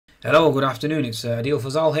Hello, good afternoon. It's Adil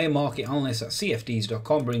Fazal here, market analyst at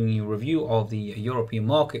CFDs.com, bringing you a review of the European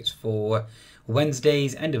markets for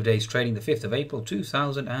Wednesday's end of days trading, the 5th of April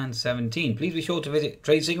 2017. Please be sure to visit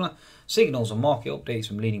TradeSignal, signals and market updates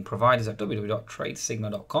from leading providers at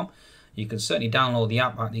www.tradesignal.com. You can certainly download the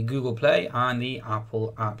app at the Google Play and the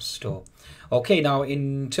Apple App Store. Okay, now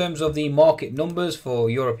in terms of the market numbers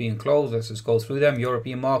for European close, let's just go through them.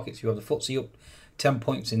 European markets, you have the FTSE up 10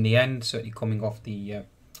 points in the end, certainly coming off the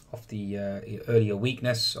earlier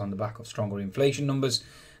weakness on the back of stronger inflation numbers.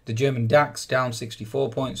 The German DAX down 64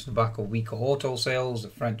 points on the back of weaker auto sales. The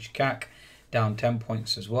French CAC down 10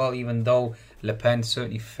 points as well, even though Le Pen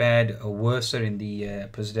certainly fared worse in the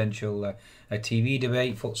presidential TV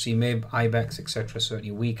debate. FTSE MIB, IBEX, etc.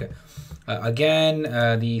 certainly weaker. Again,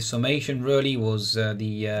 the summation really was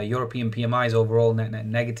the European PMIs overall net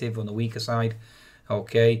negative on the weaker side.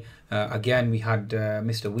 Okay, again we had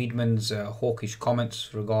Mr. Wiedmann's hawkish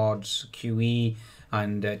comments regards QE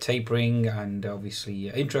and tapering, and obviously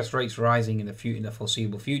interest rates rising in the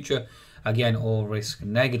foreseeable future. Again, all risk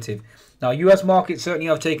negative. Now, US markets certainly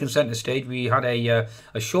have taken centre stage. We had a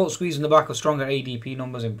short squeeze in the back of stronger ADP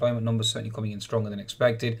numbers, employment numbers certainly coming in stronger than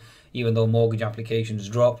expected, even though mortgage applications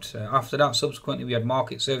dropped. After that, subsequently, we had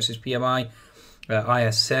market services PMI,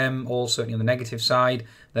 ISM, all certainly on the negative side,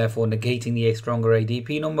 therefore negating the stronger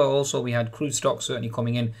ADP number. Also, we had crude stocks certainly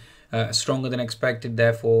coming in stronger than expected,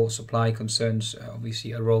 therefore supply concerns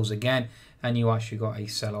obviously arose again, and you actually got a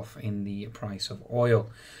sell-off in the price of oil.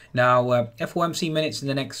 Now, FOMC minutes in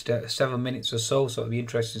the next 7 minutes or so it'll be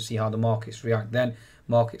interesting to see how the markets react then.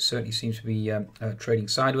 Market certainly seems to be trading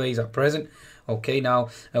sideways at present. Okay, now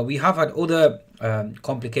we have had other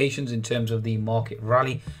complications in terms of the market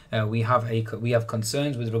rally. We have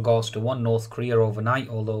concerns with regards to North Korea overnight,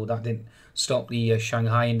 although that didn't stop the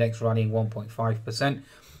Shanghai index rallying 1.5%.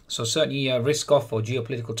 So certainly risk off for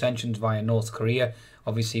geopolitical tensions via North Korea.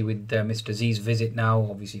 Obviously, with Mr. Xi's visit now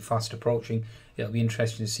obviously fast approaching, it'll be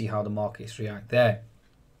interesting to see how the markets react there.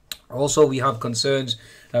 Also, we have concerns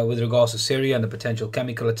with regards to Syria and the potential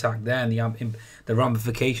chemical attack there, and the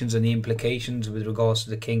ramifications and the implications with regards to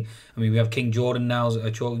the king. I mean, we have King Jordan now,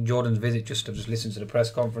 Jordan's visit. I've just listened to the press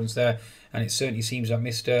conference there, and it certainly seems that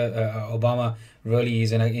Mr. Obama really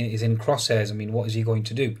is in crosshairs. I mean, what is he going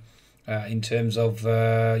to do in terms of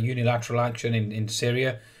unilateral action in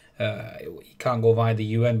Syria? He can't go via the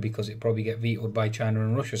UN because it probably get vetoed by China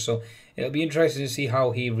and Russia. So it'll be interesting to see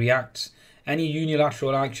how he reacts. Any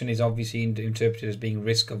unilateral action is obviously interpreted as being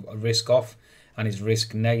risk off, and is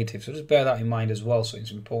risk negative. So just bear that in mind as well. So it's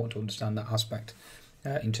important to understand that aspect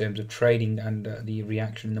in terms of trading and the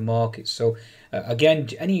reaction in the markets. So again,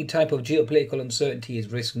 any type of geopolitical uncertainty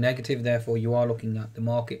is risk negative. Therefore, you are looking at the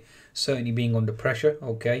market certainly being under pressure.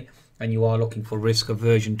 Okay. And you are looking for risk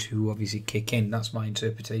aversion to obviously kick in. That's my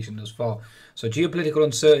interpretation thus far. So geopolitical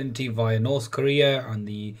uncertainty via North Korea and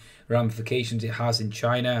the ramifications it has in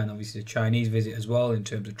China, and obviously the Chinese visit as well in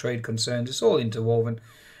terms of trade concerns. It's all interwoven.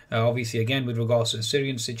 Obviously, again, with regards to the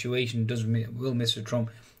Syrian situation, will Mr. Trump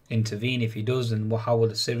intervene? If he does, then how will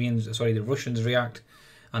the Russians react?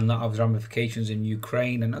 And that has ramifications in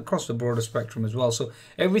Ukraine and across the broader spectrum as well. So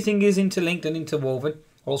everything is interlinked and interwoven.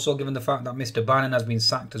 Also, given the fact that Mr. Bannon has been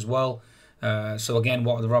sacked as well. So again,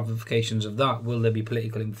 what are the ramifications of that? Will there be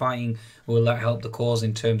political infighting? Will that help the cause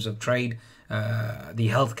in terms of trade? The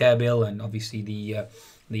healthcare bill, and obviously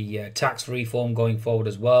the tax reform going forward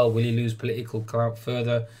as well. Will he lose political clout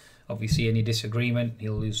further? Obviously, any disagreement,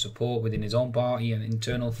 he'll lose support within his own party and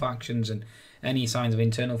internal factions. And any signs of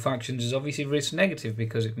internal factions is obviously risk negative,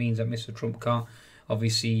 because it means that Mr. Trump can't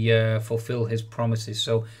obviously fulfill his promises.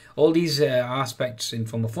 So all these aspects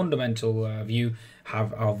from a fundamental view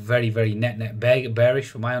are very, very net bearish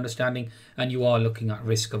from my understanding, and you are looking at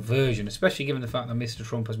risk aversion, especially given the fact that Mr.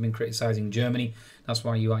 Trump has been criticising Germany. That's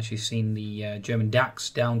why you actually seen the German DAX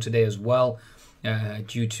down today as well,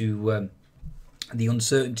 due to the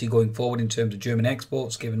uncertainty going forward in terms of German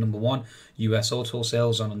exports, given number one, US auto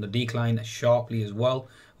sales on the decline sharply as well.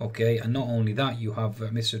 Okay, and not only that, you have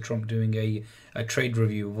Mr. Trump doing a trade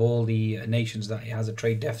review of all the nations that he has a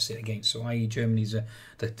trade deficit against. So, i.e., Germany's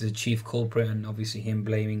the chief culprit, and obviously him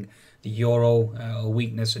blaming the euro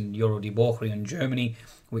weakness and euro debauchery on Germany,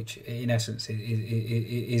 which in essence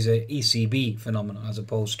is a ECB phenomenon as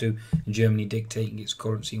opposed to Germany dictating its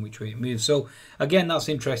currency in which way it moves. So again, that's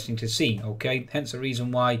interesting to see. Okay, hence the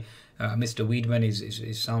reason why Mr. Wiedmann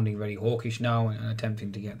is sounding very hawkish now and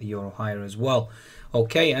attempting to get the euro higher as well.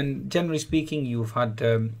 Okay, and generally speaking, you've had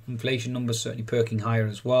inflation numbers certainly perking higher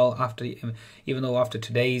as well. Even though after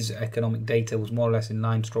today's economic data was more or less in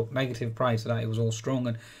line, stroke negative, prior to that it was all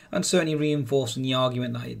strong, and certainly reinforcing the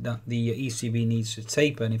argument that the ECB needs to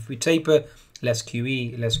taper. And if we taper, less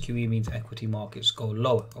QE means equity markets go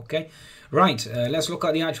lower. Okay, right, let's look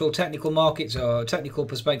at the actual technical markets, technical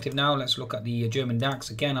perspective now. Let's look at the German DAX.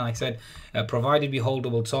 Again, I said provided we hold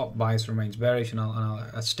double top, bias remains bearish, and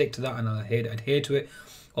I'll stick to that and I'll adhere to it.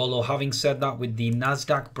 Although having said that, with the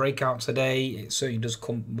Nasdaq breakout today, it certainly does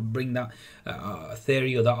bring that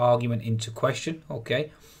theory or that argument into question.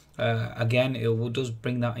 Okay, again, it does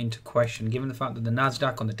bring that into question, given the fact that the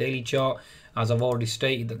Nasdaq on the daily chart, as I've already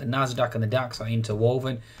stated, that the Nasdaq and the DAX are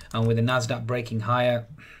interwoven, and with the Nasdaq breaking higher,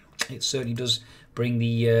 it certainly does bring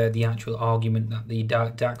the actual argument that the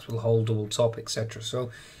DAX will hold double top, etc.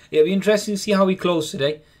 So it'll be interesting to see how we close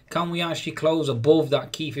today. Can we actually close above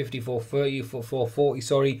that key 54.30 for 440?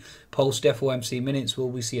 Sorry, post FOMC minutes. Will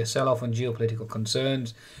we see a sell-off on geopolitical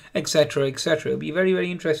concerns, etc., etc.? It'll be very,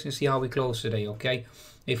 very interesting to see how we close today. Okay,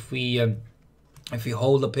 if we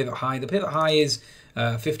hold the pivot high is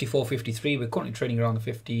 54.53. We're currently trading around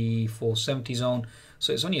the 54.70 zone,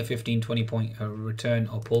 so it's only a 15-20 point return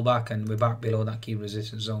or pullback, and we're back below that key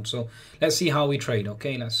resistance zone. So let's see how we trade.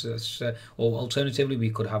 Okay, or alternatively we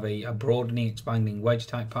could have a broadening, expanding wedge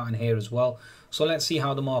type pattern here as well. So let's see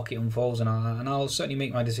how the market unfolds, and I'll certainly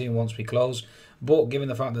make my decision once we close. But given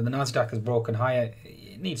the fact that the Nasdaq has broken higher,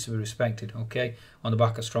 it needs to be respected. Okay, on the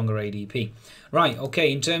back of stronger ADP. Right.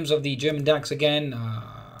 Okay, in terms of the German DAX again.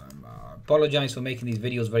 Apologize for making these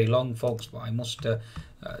videos very long, folks, but I must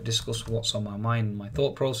discuss what's on my mind and my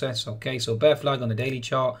thought process. Okay, so bear flag on the daily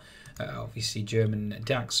chart. Obviously, German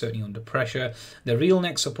DAX certainly under pressure. The real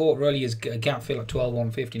next support really is a gap fill at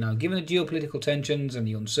 12,150. Now, given the geopolitical tensions and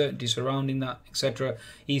the uncertainty surrounding that, etc.,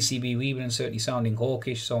 ECB Wiedmann certainly sounding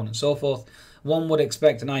hawkish, so on and so forth. One would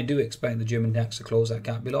expect, and I do expect, the German DAX to close that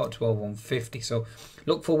gap below at 12,150. So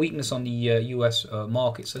look for weakness on the US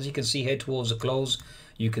markets. As you can see here towards the close,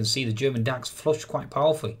 you can see the German DAX flushed quite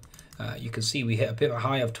powerfully. You can see we hit a pivot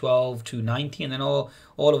high of 12,290, and then all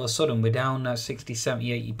of a sudden we're down 60,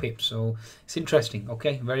 70, 80 pips. So it's interesting.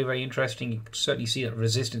 Okay, very, very interesting. You can certainly see that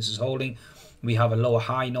resistance is holding. We have a lower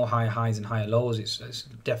high, no higher highs and higher lows. It's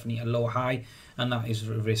definitely a lower high, and that is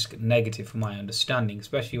risk negative from my understanding,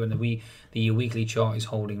 especially when the weekly chart is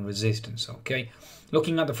holding resistance. Okay,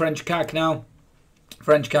 looking at the French CAC now.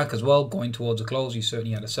 French CAC as well, going towards a close. You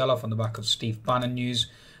certainly had a sell-off on the back of Steve Bannon news,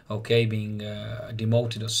 okay, being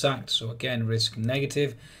demoted or sacked. So again, risk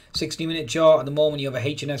negative. 60-minute chart, at the moment you have a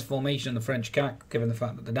H&S formation on the French CAC, given the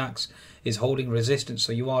fact that the DAX is holding resistance.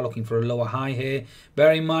 So you are looking for a lower high here.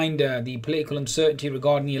 Bear in mind the political uncertainty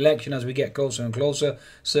regarding the election as we get closer and closer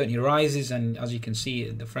certainly rises. And as you can see,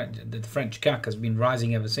 the French CAC has been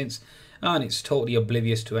rising ever since, and it's totally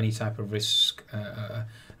oblivious to any type of risk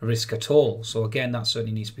at all. So again, that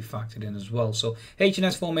certainly needs to be factored in as well. So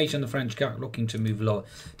H&S formation on the French CAC looking to move lower.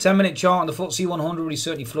 10-minute chart on the FTSE 100 really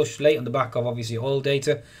certainly flushed late on the back of obviously oil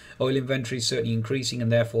data. Oil inventory is certainly increasing,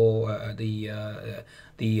 and therefore the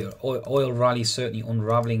oil rally certainly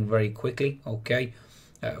unraveling very quickly. Okay,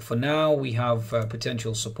 for now we have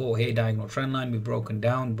potential support here, diagonal trend line. We've broken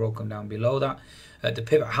down below that. The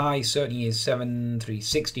pivot high certainly is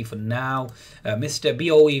 7,360 for now. Mr.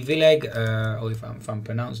 BOE Villeghe, if I'm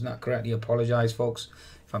pronouncing that correctly, apologize, folks,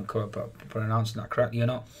 if I'm pronouncing that correctly or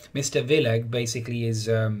not. Mr. Villeghe basically is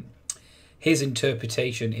his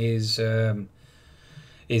interpretation is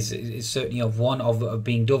certainly of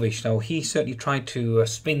being dovish. Now, he certainly tried to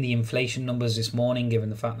spin the inflation numbers this morning, given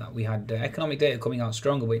the fact that we had economic data coming out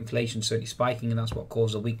stronger, but inflation certainly spiking, and that's what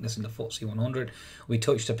caused the weakness in the FTSE 100. We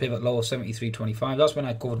touched a pivot low of 73.25. That's when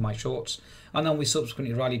I covered my shorts, and then we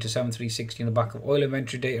subsequently rallied to 73.60 on the back of oil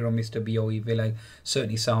inventory data on Mr. BOE Villeghe,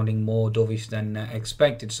 certainly sounding more dovish than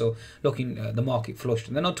expected. So looking the market flushed,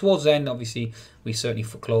 and then towards the end, obviously, we certainly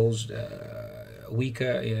closed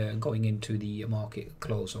weaker going into the market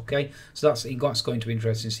close. Okay, so that's going to be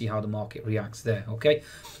interesting to see how the market reacts there. Okay,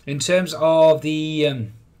 in terms of the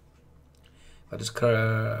I'll just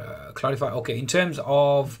clarify. Okay, in terms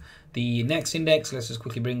of the next index, let's just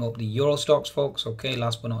quickly bring up the Euro stocks, folks. Okay,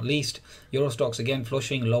 last but not least, Euro stocks again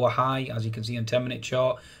flushing lower high, as you can see on 10-minute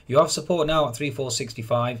chart. You have support now at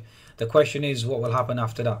 3,465. The question is what will happen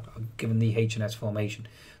after that, given the H&S formation.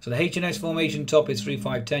 So the H&S formation top is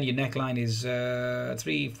 3510. Your neckline is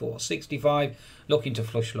 3465. Looking to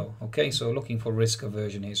flush low. Okay, so looking for risk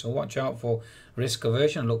aversion here. So watch out for risk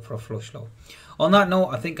aversion. Look for a flush low. On that note,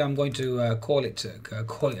 I think I'm going to call it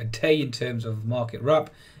a day in terms of market wrap.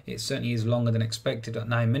 It certainly is longer than expected at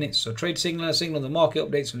 9 minutes. So trade signal, the market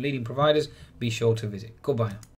updates from leading providers. Be sure to visit. Goodbye now.